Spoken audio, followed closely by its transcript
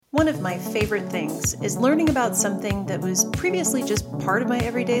One of my favorite things is learning about something that was previously just part of my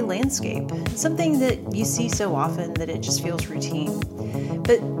everyday landscape, something that you see so often that it just feels routine.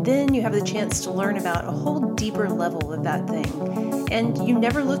 But then you have the chance to learn about a whole deeper level of that thing, and you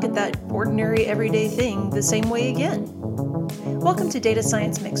never look at that ordinary everyday thing the same way again. Welcome to Data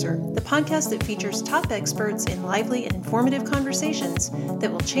Science Mixer, the podcast that features top experts in lively and informative conversations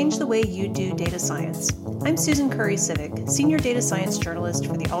that will change the way you do data science. I'm Susan Curry-Civic, Senior Data Science Journalist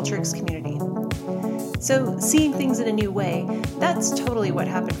for the Alteryx community. So, seeing things in a new way, that's totally what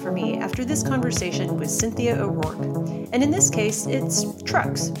happened for me after this conversation with Cynthia O'Rourke. And in this case, it's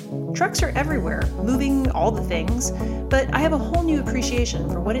trucks. Trucks are everywhere, moving all the things, but I have a whole new appreciation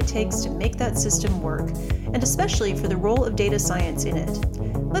for what it takes to make that system work, and especially for the role of data science in it.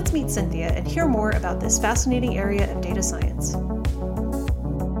 Let's meet Cynthia and hear more about this fascinating area of data science.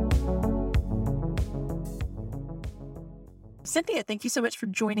 Cynthia, thank you so much for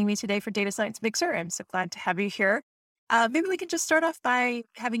joining me today for Data Science Mixer. I'm so glad to have you here. Maybe we can just start off by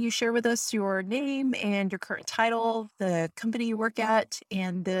having you share with us your name and your current title, the company you work at,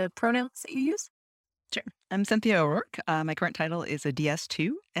 and the pronouns that you use. Sure. I'm Cynthia O'Rourke. My current title is a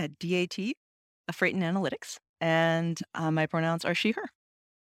DS2 at DAT, a Freight and Analytics, and my pronouns are she, her.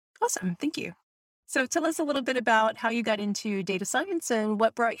 Awesome. Thank you. So tell us a little bit about how you got into data science and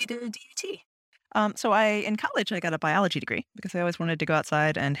what brought you to DAT. In college, I got a biology degree because I always wanted to go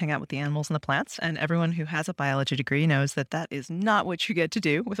outside and hang out with the animals and the plants. And everyone who has a biology degree knows that that is not what you get to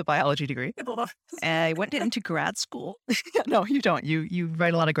do with a biology degree. I went into grad school. No, you don't. You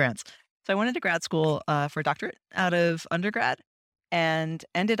write a lot of grants. So I went into grad school for a doctorate out of undergrad and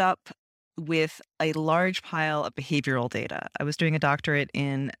ended up with a large pile of behavioral data. I was doing a doctorate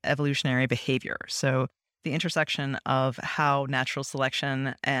in evolutionary behavior. So the intersection of how natural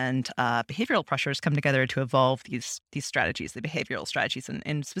selection and behavioral pressures come together to evolve these strategies, the behavioral strategies,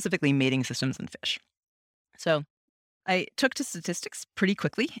 and specifically mating systems in fish. So I took to statistics pretty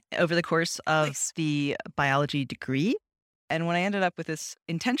quickly over the course of the biology degree. And when I ended up with this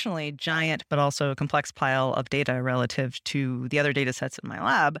intentionally giant but also complex pile of data relative to the other data sets in my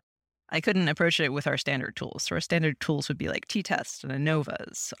lab, I couldn't approach it with our standard tools. So our standard tools would be like t-tests and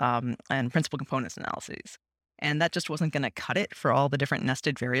ANOVAs and principal components analyses. And that just wasn't going to cut it for all the different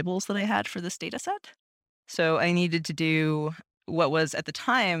nested variables that I had for this data set. So I needed to do what was at the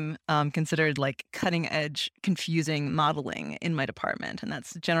time considered like cutting edge, confusing modeling in my department. And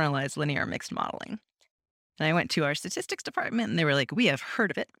that's generalized linear mixed modeling. And I went to our statistics department and they were like, we have heard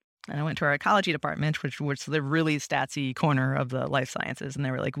of it. And I went to our ecology department, which was the really statsy corner of the life sciences. And they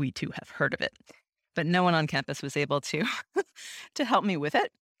were like, we too have heard of it. But no one on campus was able to to help me with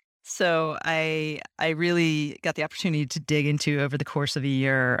it. So I really got the opportunity to dig into, over the course of a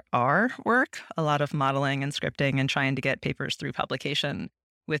year, R work, a lot of modeling and scripting and trying to get papers through publication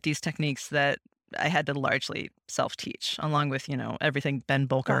with these techniques that I had to largely self-teach, along with, everything Ben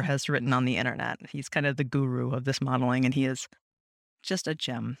Bolker has written on the internet. He's kind of the guru of this modeling, and he is just a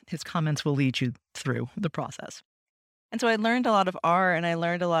gem. His comments will lead you through the process. And so I learned a lot of R, and I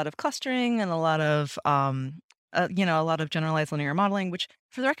learned a lot of clustering and a lot of, a lot of generalized linear modeling, which,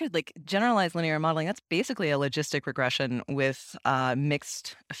 for the record, like generalized linear modeling, that's basically a logistic regression with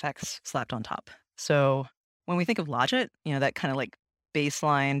mixed effects slapped on top. So when we think of logit, that kind of like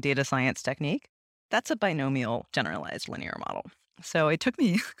baseline data science technique, that's a binomial generalized linear model. So it took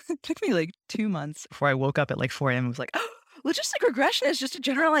me like 2 months before I woke up at like 4 a.m. and was like, oh, logistic regression is just a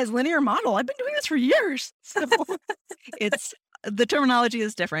generalized linear model. I've been doing this for years. So the terminology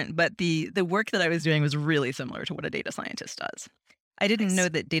is different, but the work that I was doing was really similar to what a data scientist does. I didn't know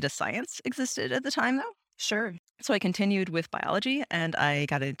that data science existed at the time, though. Sure. So I continued with biology and I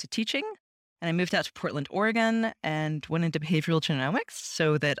got into teaching. And I moved out to Portland, Oregon, and went into behavioral genomics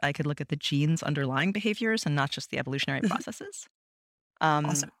so that I could look at the genes underlying behaviors and not just the evolutionary processes.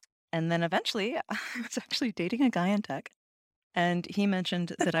 Awesome. And then eventually, I was actually dating a guy in tech. And he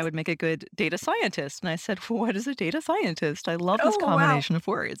mentioned that I would make a good data scientist. And I said, what is a data scientist? I love this combination of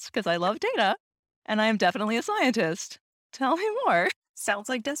words because I love data and I am definitely a scientist. Tell me more. Sounds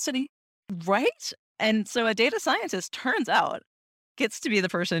like destiny. Right? And so a data scientist, turns out, gets to be the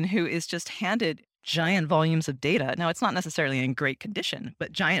person who is just handed giant volumes of data. Now, it's not necessarily in great condition,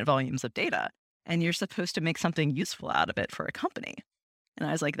 but giant volumes of data. And you're supposed to make something useful out of it for a company. And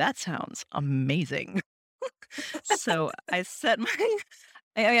I was like, that sounds amazing. So I set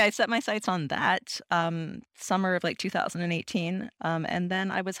my sights on that summer of like 2018. And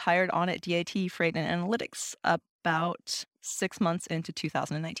then I was hired on at DAT Freight and Analytics about 6 months into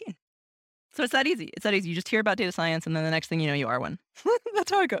 2019. So it's that easy. It's that easy. You just hear about data science, and then the next thing you know, you are one.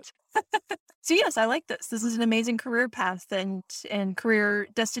 That's how it goes. So yes, I like this. This is an amazing career path and career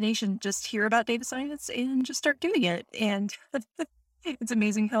destination. Just hear about data science and just start doing it. And it's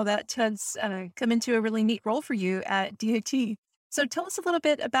amazing how that has come into a really neat role for you at DOT. So tell us a little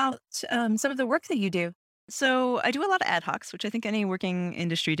bit about some of the work that you do. So I do a lot of ad hocs, which I think any working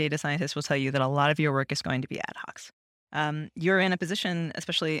industry data scientist will tell you that a lot of your work is going to be ad hocs. You're in a position,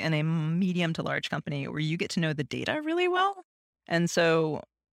 especially in a medium to large company, where you get to know the data really well. And so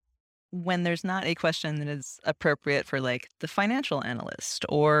when there's not a question that is appropriate for like the financial analyst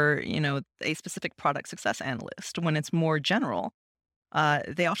or, a specific product success analyst, when it's more general,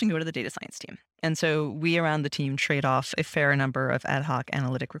 they often go to the data science team. And so we around the team trade off a fair number of ad hoc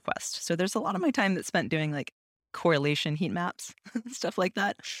analytic requests. So there's a lot of my time that's spent doing like correlation heat maps, stuff like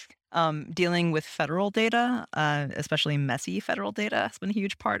that. Dealing with federal data, especially messy federal data, has been a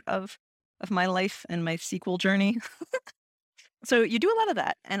huge part of my life and my SQL journey. So you do a lot of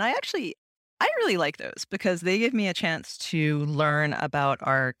that. And I really like those because they give me a chance to learn about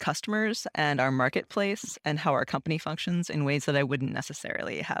our customers and our marketplace and how our company functions in ways that I wouldn't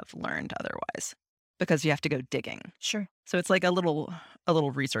necessarily have learned otherwise because you have to go digging. Sure. So it's like a little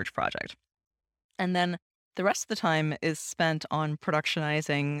research project. And then the rest of the time is spent on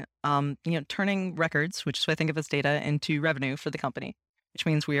productionizing, turning records, which is what I think of as data, into revenue for the company, which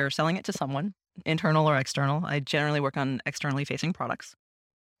means we are selling it to someone, internal or external. I generally work on externally facing products.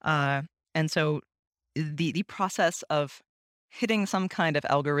 And so the process of hitting some kind of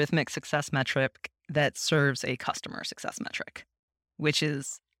algorithmic success metric that serves a customer success metric, which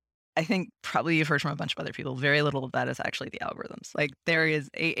is, I think probably you've heard from a bunch of other people, very little of that is actually the algorithms. Like there is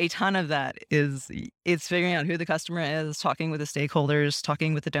a ton of that is it's figuring out who the customer is, talking with the stakeholders,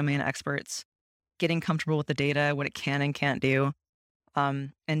 talking with the domain experts, getting comfortable with the data, what it can and can't do.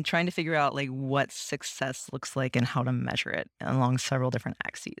 And trying to figure out like what success looks like and how to measure it along several different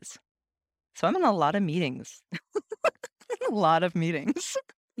axes. So I'm in a lot of meetings, a lot of meetings.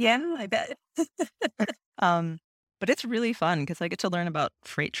 Yeah, I bet. But it's really fun because I get to learn about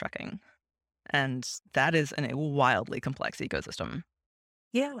freight trucking, and that is a wildly complex ecosystem.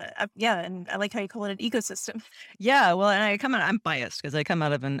 Yeah, and I like how you call it an ecosystem. Yeah, well, and I'm biased because I come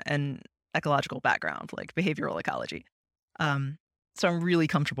out of an ecological background, like behavioral ecology. So I'm really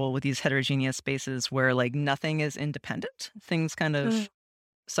comfortable with these heterogeneous spaces where like nothing is independent. Things kind of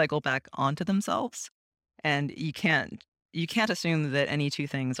cycle back onto themselves, and you can't assume that any two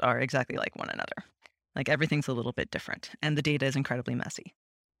things are exactly like one another. Like everything's a little bit different, and the data is incredibly messy.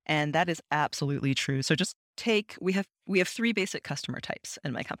 And that is absolutely true. So just we have three basic customer types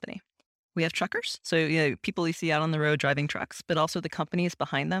in my company. We have truckers, so people you see out on the road driving trucks, but also the companies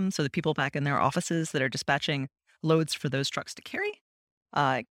behind them, so the people back in their offices that are dispatching loads for those trucks to carry,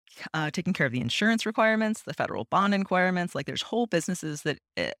 taking care of the insurance requirements, the federal bond requirements. Like there's whole businesses that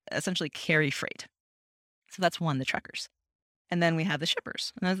essentially carry freight. So that's one, the truckers. And then we have the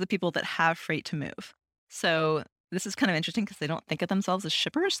shippers, and those are the people that have freight to move. So this is kind of interesting because they don't think of themselves as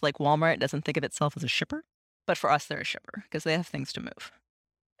shippers. Like Walmart doesn't think of itself as a shipper, but for us, they're a shipper because they have things to move.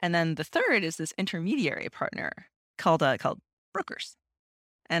 And then the third is this intermediary partner called brokers.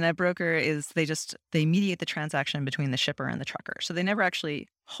 And a broker is they mediate the transaction between the shipper and the trucker. So they never actually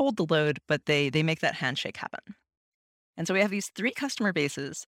hold the load, but they make that handshake happen. And so we have these three customer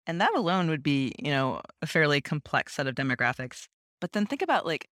bases, and that alone would be, a fairly complex set of demographics. But then think about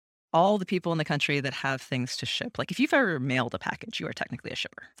like all the people in the country that have things to ship. Like if you've ever mailed a package, you are technically a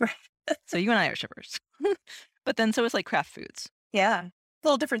shipper. So you and I are shippers. But then so is like Kraft Foods. Yeah. A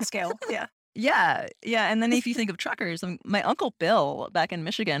little different scale. Yeah. Yeah. And then if you think of truckers, my Uncle Bill back in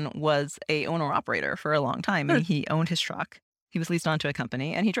Michigan was a owner-operator for a long time. And he owned his truck. He was leased onto a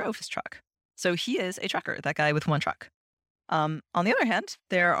company and he drove his truck. So he is a trucker, that guy with one truck. On the other hand,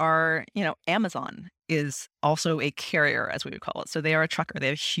 there are, Amazon is also a carrier, as we would call it. So they are a trucker. They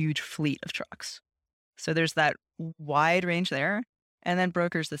have a huge fleet of trucks. So there's that wide range there. And then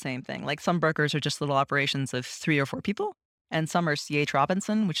brokers, the same thing. Like some brokers are just little operations of 3 or 4 people. And some are C.H.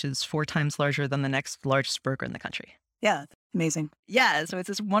 Robinson, which is 4 times larger than the next largest broker in the country. Yeah, amazing. Yeah, so it's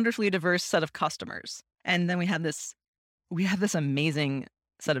this wonderfully diverse set of customers. And then we have this amazing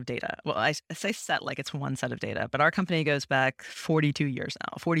set of data. Well, I say set like it's one set of data, but our company goes back 43 years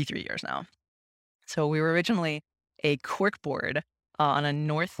now. So we were originally a corkboard on a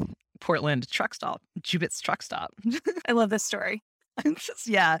North Portland truck stop, Jubit's truck stop. I love this story.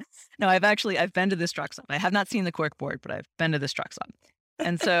 Yeah. No, I've been to this truck stop. I have not seen the corkboard, but I've been to this truck stop.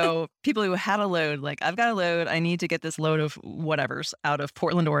 And so people who had a load, like I've got a load, I need to get this load of whatever's out of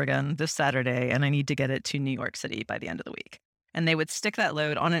Portland, Oregon this Saturday, and I need to get it to New York City by the end of the week. And they would stick that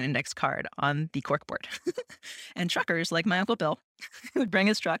load on an index card on the corkboard. And truckers, like my Uncle Bill, would bring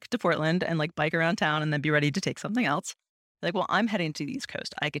his truck to Portland and like bike around town and then be ready to take something else. Like, well, I'm heading to the East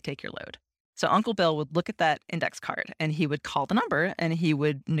Coast. I could take your load. So Uncle Bill would look at that index card and he would call the number and he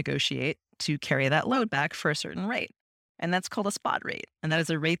would negotiate to carry that load back for a certain rate. And that's called a spot rate. And that is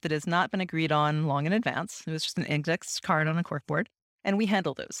a rate that has not been agreed on long in advance. It was just an index card on a corkboard. And we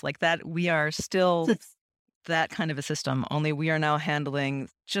handle those like that. We are still that kind of a system, only we are now handling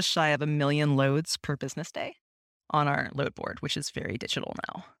just shy of 1 million loads per business day on our load board, which is very digital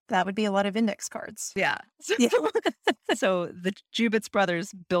now. That would be a lot of index cards. Yeah. Yeah. So the Jubitz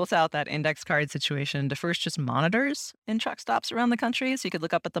brothers built out that index card situation to first just monitors in truck stops around the country. So you could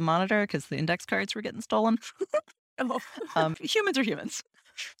look up at the monitor because the index cards were getting stolen. Humans are humans.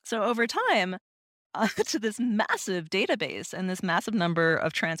 So over time, to this massive database and this massive number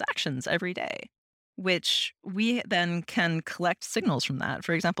of transactions every day, which we then can collect signals from that.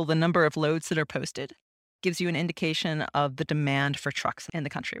 For example, the number of loads that are posted gives you an indication of the demand for trucks in the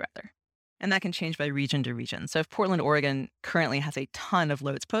country, rather. And that can change by region to region. So if Portland, Oregon currently has a ton of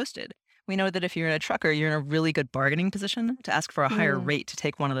loads posted, we know that if you're in a trucker, you're in a really good bargaining position to ask for a higher rate to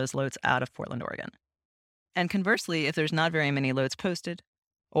take one of those loads out of Portland, Oregon. And conversely, if there's not very many loads posted,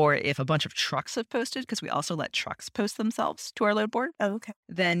 or if a bunch of trucks have posted, because we also let trucks post themselves to our load board,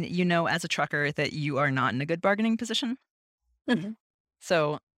 then you know as a trucker that you are not in a good bargaining position.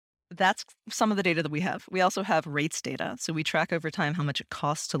 So that's some of the data that we have. We also have rates data. So we track over time how much it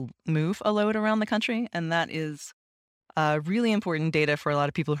costs to move a load around the country. And that is really important data for a lot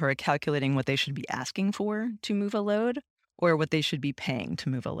of people who are calculating what they should be asking for to move a load or what they should be paying to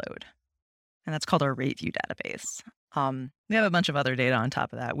move a load. And that's called our rate view database. We have a bunch of other data on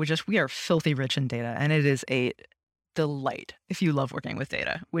top of that. We are filthy rich in data, and it is a delight if you love working with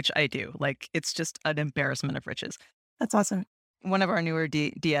data, which I do. Like, it's just an embarrassment of riches. That's awesome. One of our newer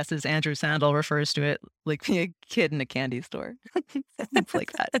DSs, Andrew Sandel, refers to it like being a kid in a candy store. It's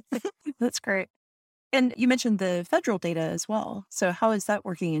like that. That's great. And you mentioned the federal data as well. So how is that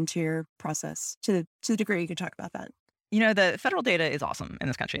working into your process to the degree you could talk about that? You know, the federal data is awesome in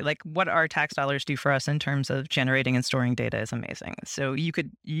this country. Like, what our tax dollars do for us in terms of generating and storing data is amazing. So you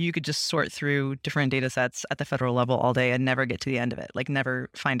could just sort through different data sets at the federal level all day and never get to the end of it. Like, never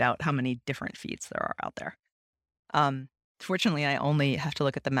find out how many different feeds there are out there. Fortunately, I only have to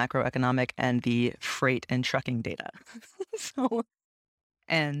look at the macroeconomic and the freight and trucking data.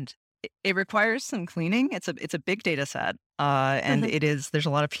 And it requires some cleaning. It's a big data set, and there's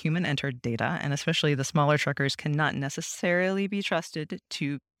a lot of human entered data, and especially the smaller truckers cannot necessarily be trusted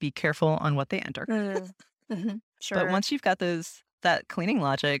to be careful on what they enter. Sure. But once you've got that cleaning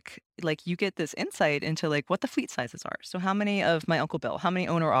logic, like, you get this insight into like what the fleet sizes are. So how many of my Uncle Bill, how many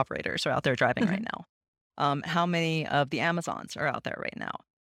owner operators are out there driving right now? How many of the Amazons are out there right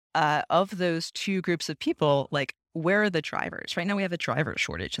now? Of those two groups of people, like, where are the drivers? Right now we have a driver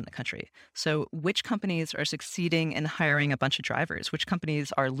shortage in the country. So which companies are succeeding in hiring a bunch of drivers? Which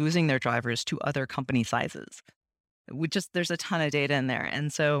companies are losing their drivers to other company sizes? There's a ton of data in there.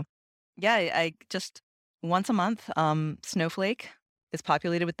 And so, yeah, I just once a month, Snowflake is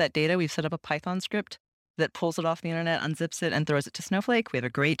populated with that data. We've set up a Python script that pulls it off the internet, unzips it, and throws it to Snowflake. We have a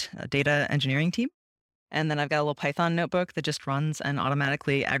great data engineering team. And then I've got a little Python notebook that just runs and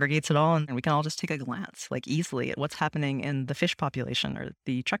automatically aggregates it all. And we can all just take a glance, like, easily at what's happening in the fish population or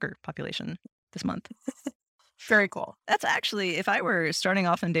the trucker population this month. Very cool. That's actually, if I were starting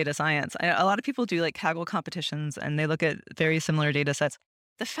off in data science, a lot of people do like Kaggle competitions and they look at very similar data sets.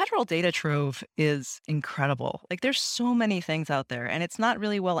 The federal data trove is incredible. Like, there's so many things out there and it's not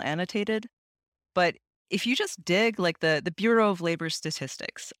really well annotated. But if you just dig, like, the Bureau of Labor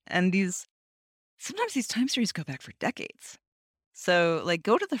Statistics, and sometimes these time series go back for decades. So, like,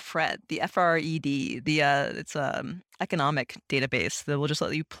 go to the FRED, the FRED, it's economic database that will just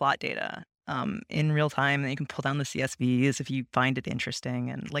let you plot data in real time, and you can pull down the CSVs if you find it interesting.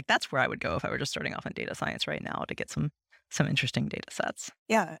 And like, that's where I would go if I were just starting off in data science right now to get some interesting data sets.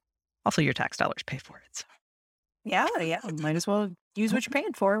 Yeah. Also, your tax dollars pay for it. So. Yeah. Might as well use what you're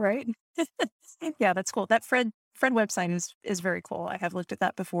paying for, right? Yeah, that's cool. That FRED website is very cool. I have looked at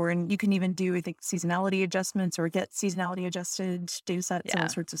that before, and you can even do, I think, seasonality adjustments or get seasonality adjusted data sets and all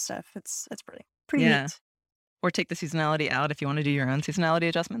sorts of stuff. It's pretty neat. Or take the seasonality out if you want to do your own seasonality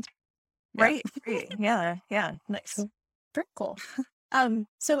adjustments. Right. Yeah. Nice. Very cool.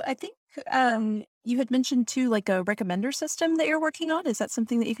 So I think you had mentioned too, like, a recommender system that you're working on. Is that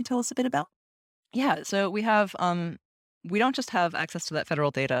something that you can tell us a bit about? Yeah. So we have we don't just have access to that federal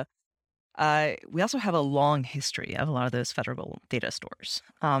data. We also have a long history of a lot of those federal data stores.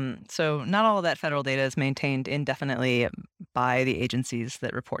 So not all of that federal data is maintained indefinitely by the agencies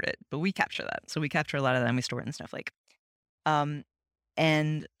that report it, but we capture that. So we capture a lot of that and we store it in Snowflake.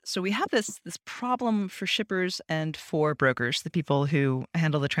 And so we have this problem for shippers and for brokers, the people who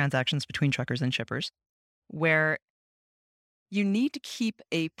handle the transactions between truckers and shippers, where you need to keep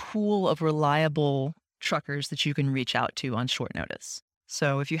a pool of reliable truckers that you can reach out to on short notice.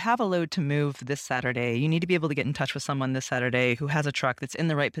 So if you have a load to move this Saturday, you need to be able to get in touch with someone this Saturday who has a truck that's in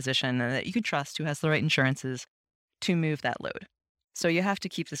the right position and that you can trust, who has the right insurances to move that load. So you have to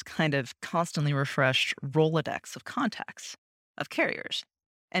keep this kind of constantly refreshed Rolodex of contacts of carriers.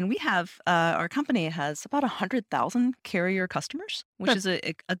 And we have, our company has about 100,000 carrier customers, which is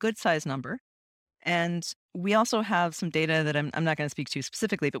a good size number. And we also have some data that I'm not going to speak to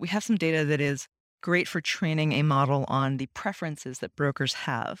specifically, but we have some data that is great for training a model on the preferences that brokers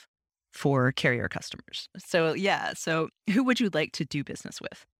have for carrier customers. So yeah, so who would you like to do business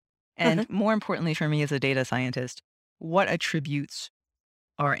with? And more importantly for me as a data scientist, what attributes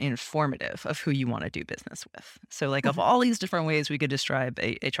are informative of who you want to do business with? So like of all these different ways we could describe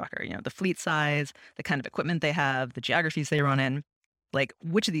a trucker, the fleet size, the kind of equipment they have, the geographies they run in, like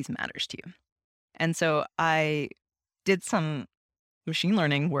which of these matters to you? And so I did some machine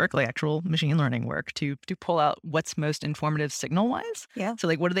learning work, like actual machine learning work to pull out what's most informative signal wise. Yeah. So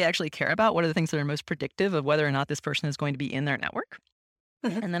like, what do they actually care about? What are the things that are most predictive of whether or not this person is going to be in their network?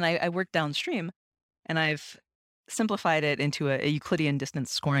 And then I worked downstream and I've simplified it into a Euclidean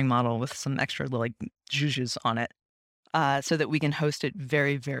distance scoring model with some extra little like jujus on it so that we can host it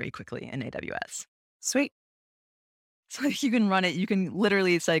very, very quickly in AWS. Sweet. So you can run it, you can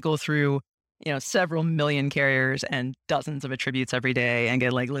literally cycle through several million carriers and dozens of attributes every day and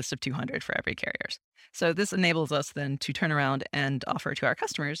get like a list of 200 for every carriers. So this enables us then to turn around and offer to our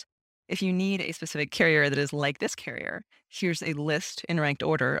customers, if you need a specific carrier that is like this carrier, here's a list in ranked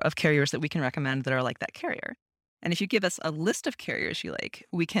order of carriers that we can recommend that are like that carrier. And if you give us a list of carriers you like,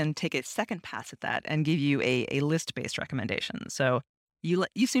 we can take a second pass at that and give you a list-based recommendation. So you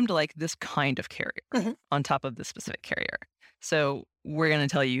seem to like this kind of carrier on top of the specific carrier. So we're going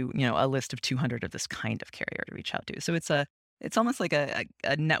to tell you, a list of 200 of this kind of carrier to reach out to. So it's almost like a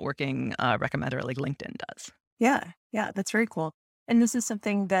networking recommender like LinkedIn does. Yeah, that's very cool. And this is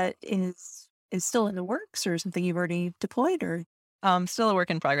something that is still in the works, or something you've already deployed, or still a work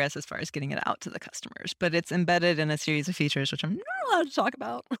in progress as far as getting it out to the customers, but it's embedded in a series of features which I'm not allowed to talk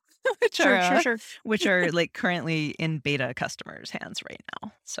about, which are like currently in beta customers' hands right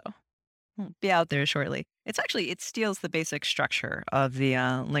now. So we'll be out there shortly. It steals the basic structure of the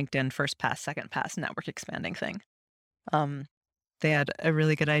LinkedIn first pass, second pass network expanding thing. They had a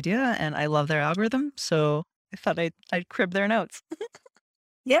really good idea, and I love their algorithm, so I thought I'd crib their notes.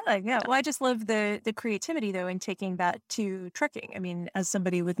 Yeah. Well, I just love the creativity though in taking that to trucking. I mean, as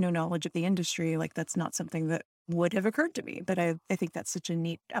somebody with no knowledge of the industry, like that's not something that would have occurred to me, but I think that's such a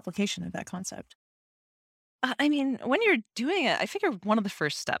neat application of that concept. I mean, when you're doing it, I figure one of the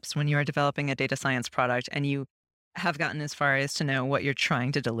first steps when you are developing a data science product and you have gotten as far as to know what you're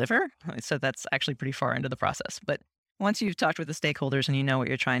trying to deliver, so that's actually pretty far into the process, but once you've talked with the stakeholders and you know what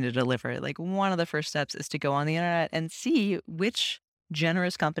you're trying to deliver, like one of the first steps is to go on the internet and see which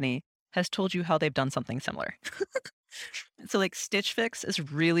generous company has told you how they've done something similar. So like Stitch Fix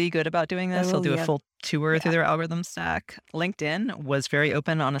is really good about doing this. They'll do a full tour through their algorithm stack. LinkedIn was very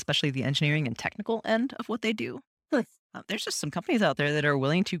open on especially the engineering and technical end of what they do. There's just some companies out there that are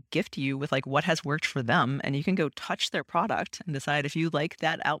willing to gift you with like what has worked for them, and you can go touch their product and decide if you like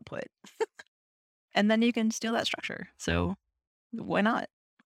that output. And then you can steal that structure. So why not?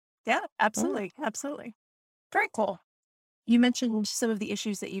 Yeah, absolutely. Very cool. You mentioned some of the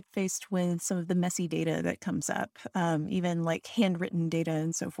issues that you've faced with some of the messy data that comes up, even like handwritten data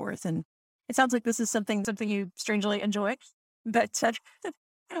and so forth. And it sounds like this is something you strangely enjoy. But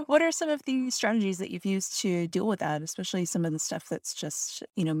what are some of the strategies that you've used to deal with that, especially some of the stuff that's just,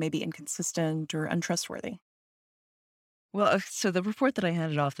 maybe inconsistent or untrustworthy? Well, so the report that I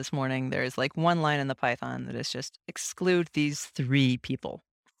handed off this morning, there's like one line in the Python that is just exclude these 3 people.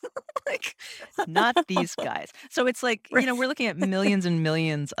 Like, not these guys. So it's like, we're looking at millions and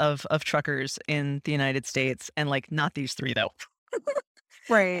millions of truckers in the United States, and like, not these 3 though.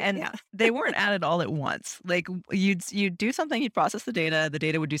 Right. And they weren't added all at once. Like you'd do something, you'd process the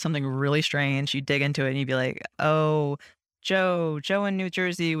data would do something really strange. You'd dig into it and you'd be like, oh, Joe in New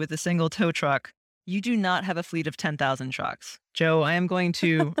Jersey with a single tow truck. You do not have a fleet of 10,000 trucks. Joe, I am going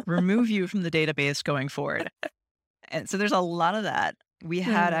to remove you from the database going forward. And so there's a lot of that. We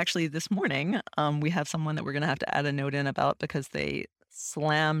had actually this morning, we have someone that we're going to have to add a note in about because they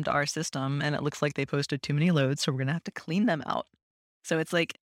slammed our system and it looks like they posted too many loads. So we're going to have to clean them out. So it's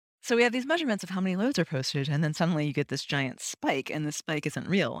like So we have these measurements of how many loads are posted, and then suddenly you get this giant spike, and the spike isn't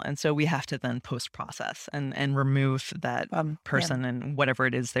real. And so we have to then post process and remove that Yeah. person and whatever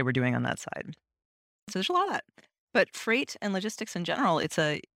it is they were doing on that side. So there's a lot of that. But freight and logistics in general, it's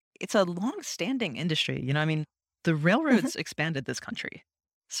a long-standing industry. I mean, the Mhm. railroads expanded this country.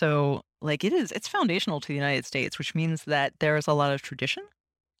 So like it's foundational to the United States, which means that there is a lot of tradition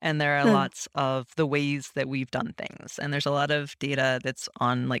and there are Mm. lots of the ways that we've done things. And there's a lot of data that's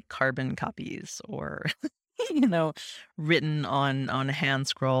on like carbon copies or you know, written on hand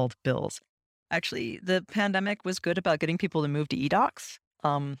scrawled bills. Actually, the pandemic was good about getting people to move to eDocs.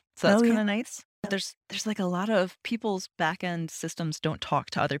 So that's Oh, kind yeah. of nice. There's like a lot of people's back end systems don't talk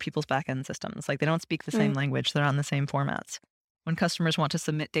to other people's back end systems. Like they don't speak the same Mm. language. They're on the same formats. When customers want to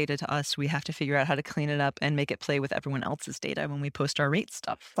submit data to us, we have to figure out how to clean it up and make it play with everyone else's data when we post our rate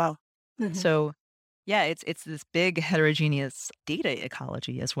stuff. Wow. Mhm. So yeah, it's this big heterogeneous data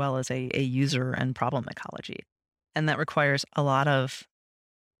ecology as well as a user and problem ecology. And that requires a lot of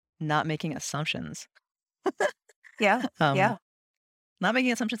not making assumptions. Yeah. Um, Yeah. not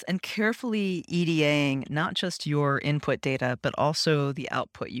making assumptions and carefully EDAing not just your input data, but also the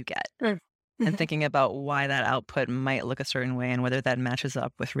output you get. Mm. And Mhm. thinking about why that output might look a certain way and whether that matches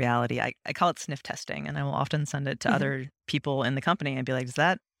up with reality. I call it sniff testing, and I will often send it to Mhm. other people in the company and be like, does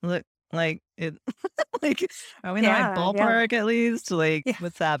that look like it? Like, are we in the right Yeah. Yeah. ballpark at least? Like, Yeah.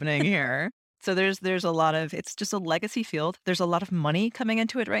 what's happening here? So there's a lot of it's just a legacy field. There's a lot of money coming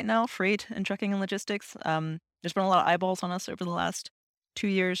into it right now, freight and trucking and logistics. There's been a lot of eyeballs on us over the last 2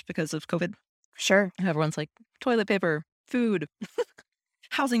 years because of COVID. Sure. Everyone's like, toilet paper, food,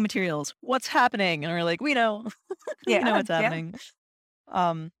 housing materials, what's happening? And we're like, we know, we know Yeah. what's Yeah. happening.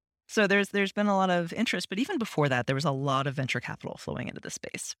 Um, so there's been a lot of interest, but even before that, there was a lot of venture capital flowing into the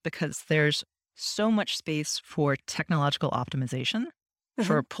space because there's so much space for technological optimization,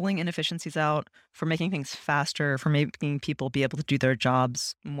 for Mhm. pulling inefficiencies out, for making things faster, for making people be able to do their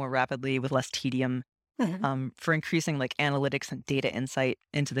jobs more rapidly with less tedium, Mhm. for increasing like analytics and data insight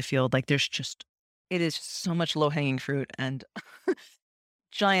into the field. Like it is just so much low hanging fruit and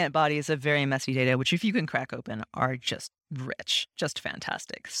giant bodies of very messy data, which if you can crack open are just rich, just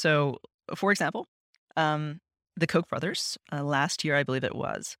fantastic. So, for example, um, the Koch brothers, last year, I believe it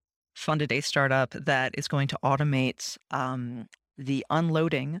was, funded a startup that is going to automate the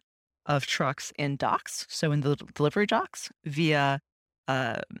unloading of trucks in docks. So, in the delivery docks via,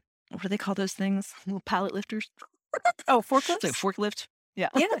 uh, what do they call those things? Little pallet lifters? Oh, It's like forklifts? forklift. Yeah.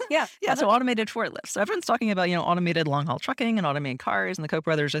 Yeah. Yeah. Yeah, so automated forklifts. So everyone's talking about, automated long haul trucking and automated cars, and the Koch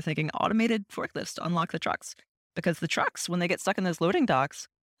brothers are thinking automated forklifts to unlock the trucks. Because the trucks, when they get stuck in those loading docks,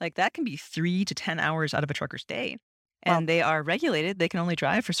 like that can be 3 to 10 hours out of a trucker's day. Wow. And they are regulated. They can only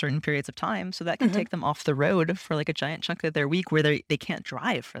drive for certain periods of time. So that can Mhm. take them off the road for like a giant chunk of their week where they can't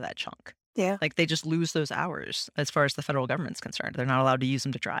drive for that chunk. Yeah. Like they just lose those hours as far as the federal government's concerned. They're not allowed to use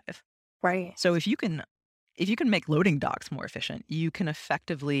them to drive. Right. So if you can make loading docks more efficient, you can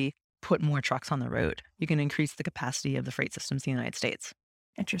effectively put more trucks on the road. You can increase the capacity of the freight systems in the United States.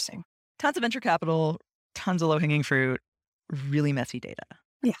 Interesting. Tons of venture capital, tons of low-hanging fruit, really messy data.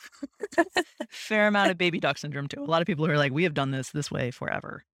 Yeah. Fair amount of baby duck syndrome too. A lot of people are like, we have done this way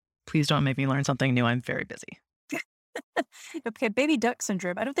forever. Please don't make me learn something new. I'm very busy. Okay, baby duck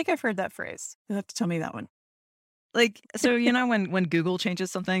syndrome. I don't think I've heard that phrase. You'll have to tell me that one. Like, so when Google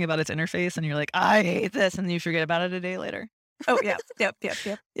changes something about its interface and you're like, I hate this, and then you forget about it a day later. Oh, yeah. Yep. Yep.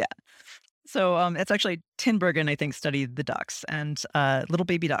 Yep. Yeah. So it's actually Tinbergen, I think, studied the ducks, and little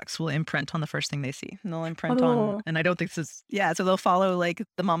baby ducks will imprint on the first thing they see. And they'll imprint on, Oh. and I don't think this is, yeah, so they'll follow like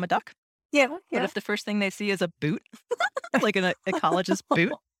the mama duck. Yeah. But Yeah. if the first thing they see is a boot, like an ecologist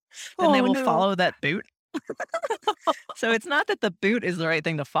boot, then they Oh, will no. follow that boot. So it's not that the boot is the right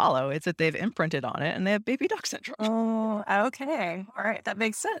thing to follow, it's that they've imprinted on it and they have baby duck syndrome. Oh, okay. All right. That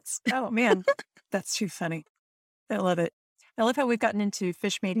makes sense. Oh, man. That's too funny. I love it. I love how we've gotten into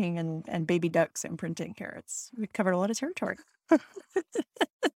fish mating and baby ducks imprinting here. We've covered a lot of territory.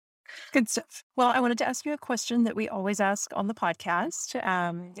 Good stuff. Well, I wanted to ask you a question that we always ask on the podcast.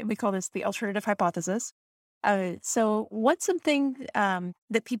 We call this the alternative hypothesis. So, what's something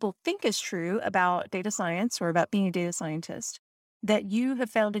that people think is true about data science or about being a data scientist that you have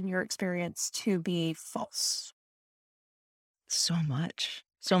found in your experience to be false? So much.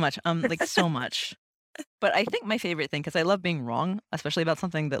 Like so much. But I think my favorite thing, because I love being wrong, especially about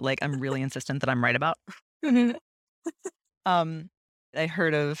something that like I'm really insistent that I'm right about. Mhm. Um, I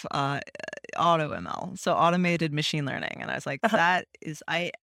heard of auto ML, so automated machine learning, and I was like, Uh-huh. that is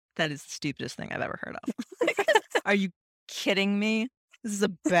the stupidest thing I've ever heard of. Like, are you kidding me? This is a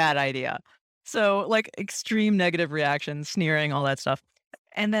bad idea. So like extreme negative reactions, sneering, all that stuff.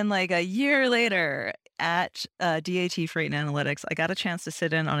 And then like a year later at DAT Freight and Analytics, I got a chance to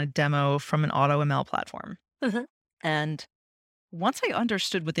sit in on a demo from an AutoML platform. Mhm. And once I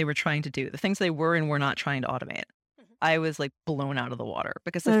understood what they were trying to do, the things they were and were not trying to automate, Mhm. I was like blown out of the water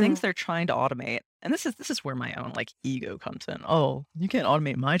because the things they're trying to automate, and this is where my own like ego comes in. Oh, you can't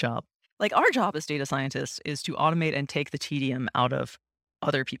automate my job. Like our job as data scientists is to automate and take the tedium out of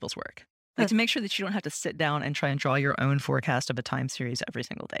other people's work. Like to make sure that you don't have to sit down and try and draw your own forecast of a time series every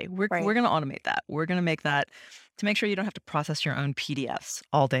single day. We're Right. going to automate that. We're going to make that to make sure you don't have to process your own PDFs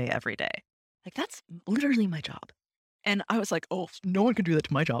all day, every day. Like that's literally my job. And I was like, oh, no one can do that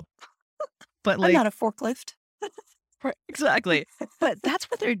to my job. But I'm like, not a forklift. right, exactly. But that's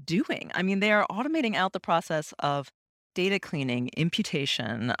what they're doing. I mean, they are automating out the process of data cleaning,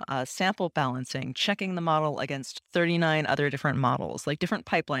 imputation, sample balancing, checking the model against 39 other different models, like different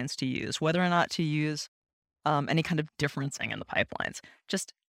pipelines to use, whether or not to use any kind of differencing in the pipelines.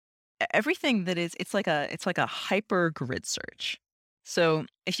 Just everything that is, it's like a hyper grid search. So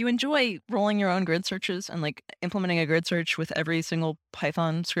if you enjoy rolling your own grid searches and like implementing a grid search with every single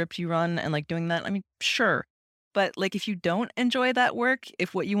Python script you run and like doing that, I mean, sure. But like if you don't enjoy that work,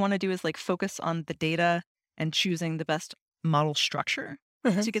 if what you want to do is like focus on the data and choosing the best model structure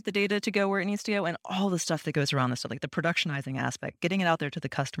to get the data to go where it needs to go and all the stuff that goes around this stuff, like the productionizing aspect, getting it out there to the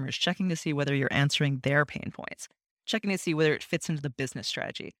customers, checking to see whether you're answering their pain points, checking to see whether it fits into the business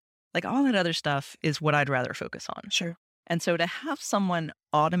strategy. Like all that other stuff is what I'd rather focus on. Sure. And so to have someone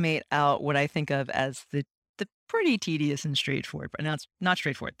automate out what I think of as the pretty tedious and straightforward, but now it's not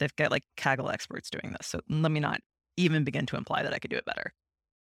straightforward. They've got like Kaggle experts doing this. So let me not even begin to imply that I could do it better.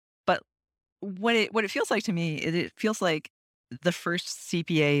 But what it feels like to me is it feels like the first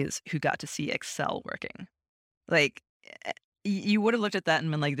CPAs who got to see Excel working. Like you would have looked at that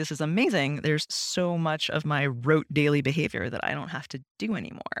and been like, this is amazing. There's so much of my rote daily behavior that I don't have to do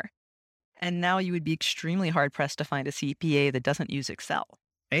anymore. And now you would be extremely hard pressed to find a CPA that doesn't use Excel,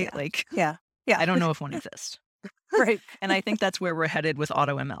 right? Yeah. Like, Yeah. I don't know if one exists. Right. And I think that's where we're headed with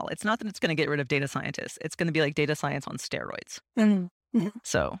AutoML. It's not that it's going to get rid of data scientists. It's going to be like data science on steroids. Mhm.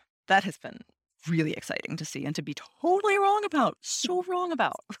 So that has been really exciting to see and to be totally wrong about. So wrong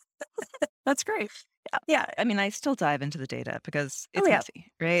about. That's great. Yeah. I mean, I still dive into the data because it's yeah.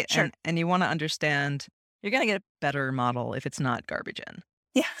 messy, right? Sure. And you want to understand, you're going to get a better model if it's not garbage in.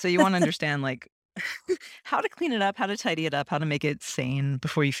 Yeah. So you want to understand like how to clean it up, how to tidy it up, how to make it sane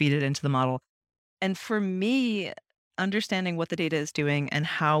before you feed it into the model. And for me, understanding what the data is doing and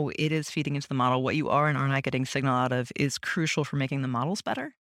how it is feeding into the model, what you are and are not getting signal out of is crucial for making the models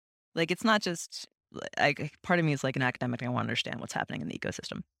better. Like it's not just part of me is like an academic and I want to understand what's happening in the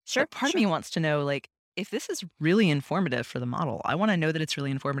ecosystem. Sure. But part of me wants to know like if this is really informative for the model, I want to know that it's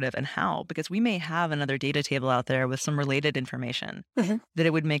really informative and how, because we may have another data table out there with some related information that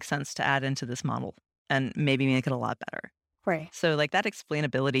it would make sense to add into this model and maybe make it a lot better. Right. So like that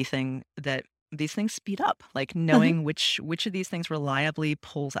explainability thing that these things speed up, like knowing which of these things reliably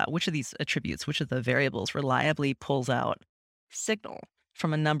pulls out, which of these attributes, which of the variables reliably pulls out signal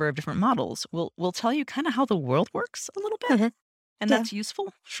from a number of different models will tell you kind of how the world works a little bit. And that's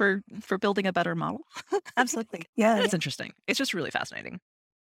useful for building a better model. Absolutely. Yeah. It's interesting. It's just really fascinating.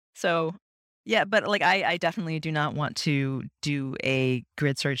 So yeah, but like I definitely do not want to do a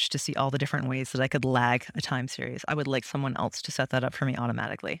grid search to see all the different ways that I could lag a time series. I would like someone else to set that up for me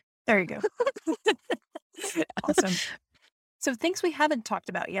automatically. There you go. Awesome. So things we haven't talked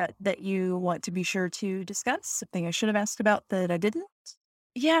about yet that you want to be sure to discuss, something I should have asked about that I didn't?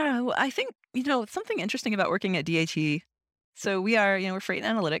 Yeah, well, I think, something interesting about working at DAT. So we are, we're freight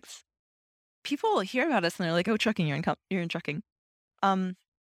and analytics. People hear about us and they're like, oh, trucking, you're in trucking.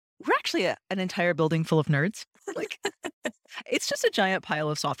 We're actually an entire building full of nerds. Like, it's just a giant pile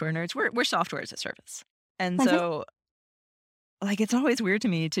of software nerds. We're software as a service. And so, like, it's always weird to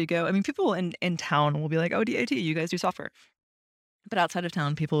me to go, I mean, people in town will be like, oh, DAT, you guys do software. But outside of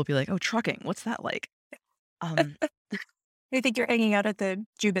town, people will be like, oh, trucking, what's that like? I think you're hanging out at the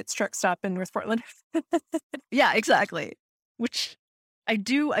Jubit's truck stop in North Portland. Yeah, exactly. Which I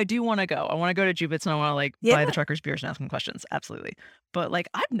do want to go. I want to go to Jubit's and I want to like buy the truckers beers and ask them questions. Absolutely. But like,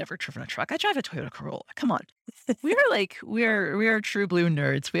 I've never driven a truck. I drive a Toyota Corolla. Come on. We are true blue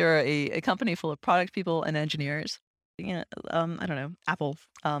nerds. We are a company full of product people and engineers. I don't know, Apple,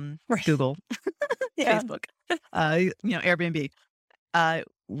 Google, Facebook, Airbnb.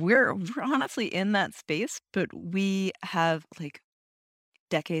 We're honestly in that space, but we have like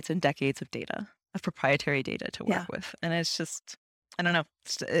decades and decades of data, of proprietary data to work with. And it's just, I don't know.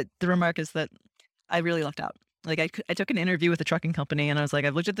 The remark is that I really lucked out. Like I took an interview with a trucking company and I was like,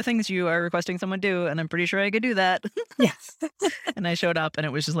 I've looked at the things you are requesting someone do, and I'm pretty sure I could do that. Yes. And I showed up and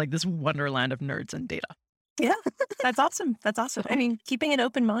it was just like this wonderland of nerds and data. Yeah, that's awesome. That's awesome. I mean, keeping an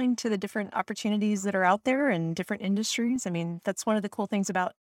open mind to the different opportunities that are out there and different industries. I mean, that's one of the cool things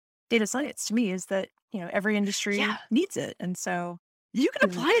about data science to me is that, every industry Yeah. needs it. And so, You can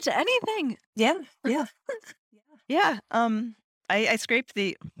apply it to anything. yeah, yeah. Yeah. I scraped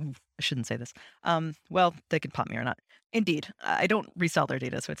the. I shouldn't say this. Well, they could pop me or not. Indeed, I don't resell their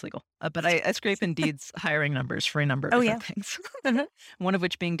data, so it's legal. But I scrape Indeed's hiring numbers for a number of Oh, different things. Mhm. One of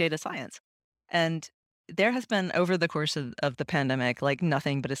which being data science. And there has been over the course of the pandemic, like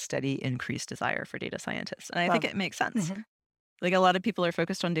nothing but a steady increased desire for data scientists, and I think Wow. it makes sense. Mhm. Like a lot of people are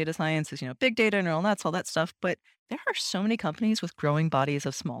focused on data science, as big data, neural nets, all that stuff. But there are so many companies with growing bodies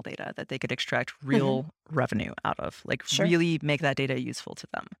of small data that they could extract real revenue out of, like Sure. really make that data useful to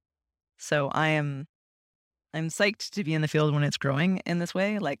them. So I'm psyched to be in the field when it's growing in this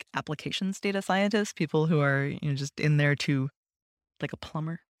way, like applications data scientists, people who are just in there to like a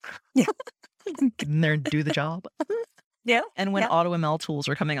plumber. Yeah. Get in there and do the job. Yeah. And when Yeah. AutoML tools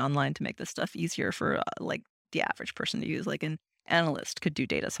are coming online to make this stuff easier for like the average person to use, like an analyst could do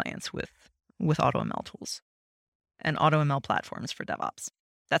data science with AutoML tools and AutoML platforms for DevOps.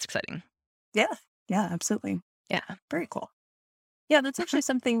 That's exciting. Yeah. Yeah, absolutely. Yeah. Very cool. Yeah, that's actually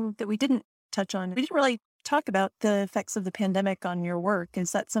something that we didn't touch on. We didn't really talk about the effects of the pandemic on your work.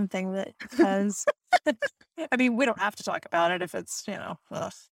 Is that something that has, I mean, we don't have to talk about it if it's,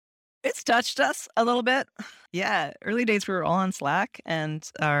 ugh. It's touched us a little bit. Yeah. Early days, we were all on Slack, and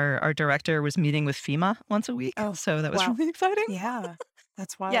our director was meeting with FEMA once a week. Oh, So that was wow. really exciting. Yeah,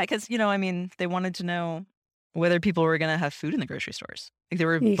 that's wild. Yeah, because, I mean, they wanted to know whether people were going to have food in the grocery stores. Like there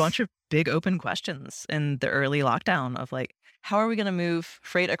were a Eesh. bunch of big open questions in the early lockdown of like, how are we going to move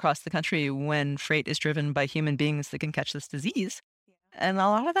freight across the country when freight is driven by human beings that can catch this disease? And a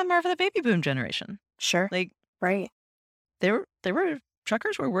lot of them are for the baby boom generation. Sure. Like Right.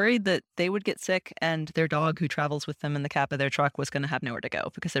 truckers were worried that they would get sick and their dog who travels with them in the cab of their truck was going to have nowhere to go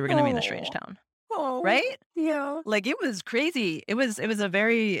because they were going to be in a strange Oh. town. Oh, Right? yeah. Like it was crazy. It was a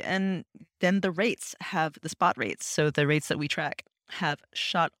very, and then the rates have the spot rates. So the rates that we track have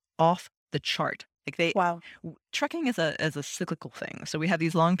shot off the chart. Like Wow. trucking is a cyclical thing. So we have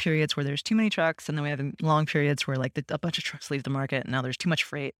these long periods where there's too many trucks, and then we have long periods where like a bunch of trucks leave the market, and now there's too much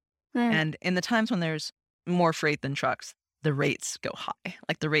freight. Mm. And in the times when there's more freight than trucks, the rates go high.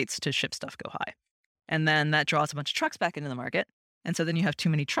 Like the rates to ship stuff go high. And then that draws a bunch of trucks back into the market. And so then you have too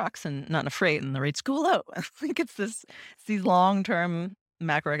many trucks and not enough freight, and the rates go low. Like it's these long-term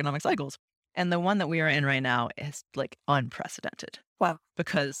macroeconomic cycles. And the one that we are in right now is like unprecedented. Wow.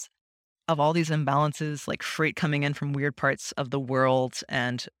 Because of all these imbalances, like freight coming in from weird parts of the world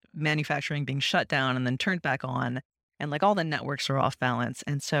and manufacturing being shut down and then turned back on, and like all the networks are off balance.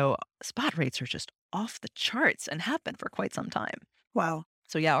 And so spot rates are just off the charts and have been for quite some time. Wow.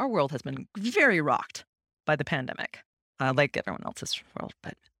 So yeah, our world has been very rocked by the pandemic, like everyone else's world.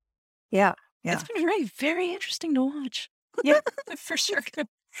 But Yeah. Yeah. it's been very, very interesting to watch. Yeah, for sure.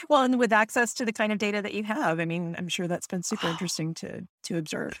 Well, and with access to the kind of data that you have, I mean, I'm sure that's been super interesting to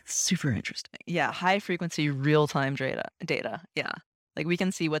observe. Super interesting. Yeah, high frequency, real time data. Yeah, like we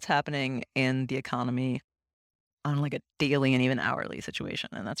can see what's happening in the economy on like a daily and even hourly situation,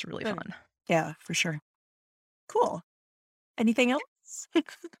 and that's really Mm. fun. Yeah, for sure. Cool. Anything else?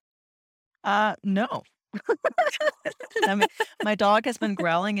 No. I mean, my dog has been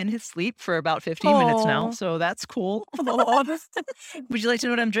growling in his sleep for about 15 minutes now, Aw. so that's cool. Oh, Would you like to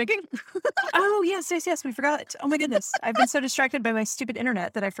know what I'm drinking? yes. We forgot. Oh my goodness. I've been so distracted by my stupid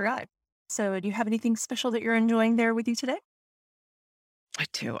internet that I forgot. So do you have anything special that you're enjoying there with you today? I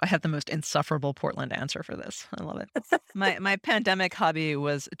do. I have the most insufferable Portland answer for this. I love it. My pandemic hobby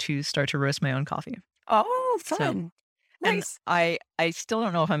was to start to roast my own coffee. Oh, So, fun. and Nice. I still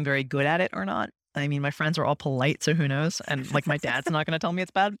don't know if I'm very good at it or not. I mean, my friends are all polite, so who knows? And like my dad's not going to tell me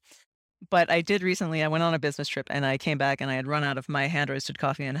it's bad. But I did recently, I went on a business trip and I came back and I had run out of my hand roasted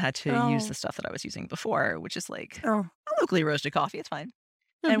coffee and had to use Oh. the stuff that I was using before, which is like Oh. locally roasted coffee. It's fine.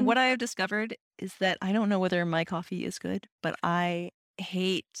 And Mhm. what I have discovered is that I don't know whether my coffee is good, but I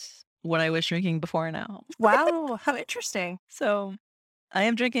hate what I was drinking before now. Wow, how interesting. So I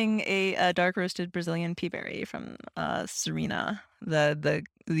am drinking a dark roasted Brazilian peaberry from Serena. The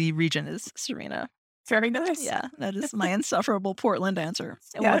region is Serena. Very nice. Yeah, that is my insufferable Portland answer.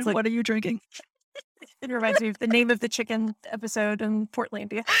 And Yeah, what, it's like what are you drinking? it reminds me of the name of the chicken episode in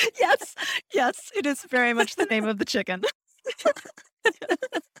Portlandia. Yes, it is very much the name of the chicken.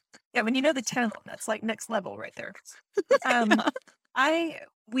 Yeah, when you know the town, that's like next level right there. Um, I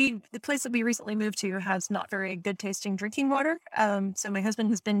the place that we recently moved to has not very good tasting drinking water. So my husband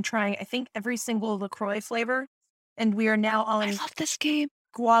has been trying, I think, every single LaCroix flavor, and we are now I on love this game.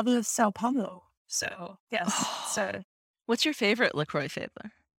 Guava Sao Paulo. So yes, so What's your favorite LaCroix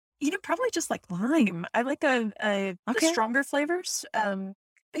flavor? probably just like lime. I like the Okay. stronger flavors. But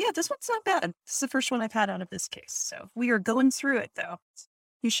yeah, this one's not bad. This is the first one I've had out of this case. So we are going through it though.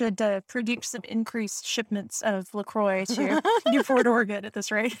 You should predict some increased shipments of LaCroix to Newport, Oregon at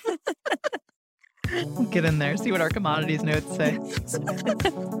this rate. Get in there, see what our commodities notes say.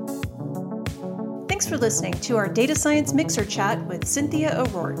 Thanks for listening to our Data Science Mixer Chat with Cynthia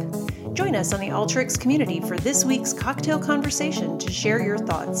O'Rourke. Join us on the Alteryx community for this week's cocktail conversation to share your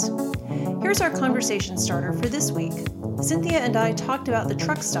thoughts. Here's our conversation starter for this week. Cynthia and I talked about the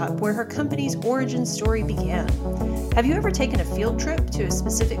truck stop where her company's origin story began. Have you ever taken a field trip to a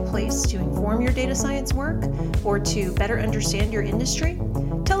specific place to inform your data science work or to better understand your industry?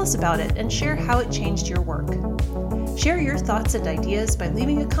 Tell us about it and share how it changed your work. Share your thoughts and ideas by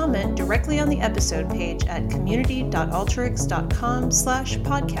leaving a comment directly on the episode page at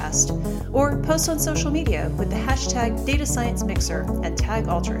community.alteryx.com/podcast or post on social media with the hashtag DataScienceMixer and tag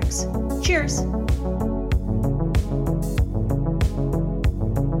Alteryx. Cheers!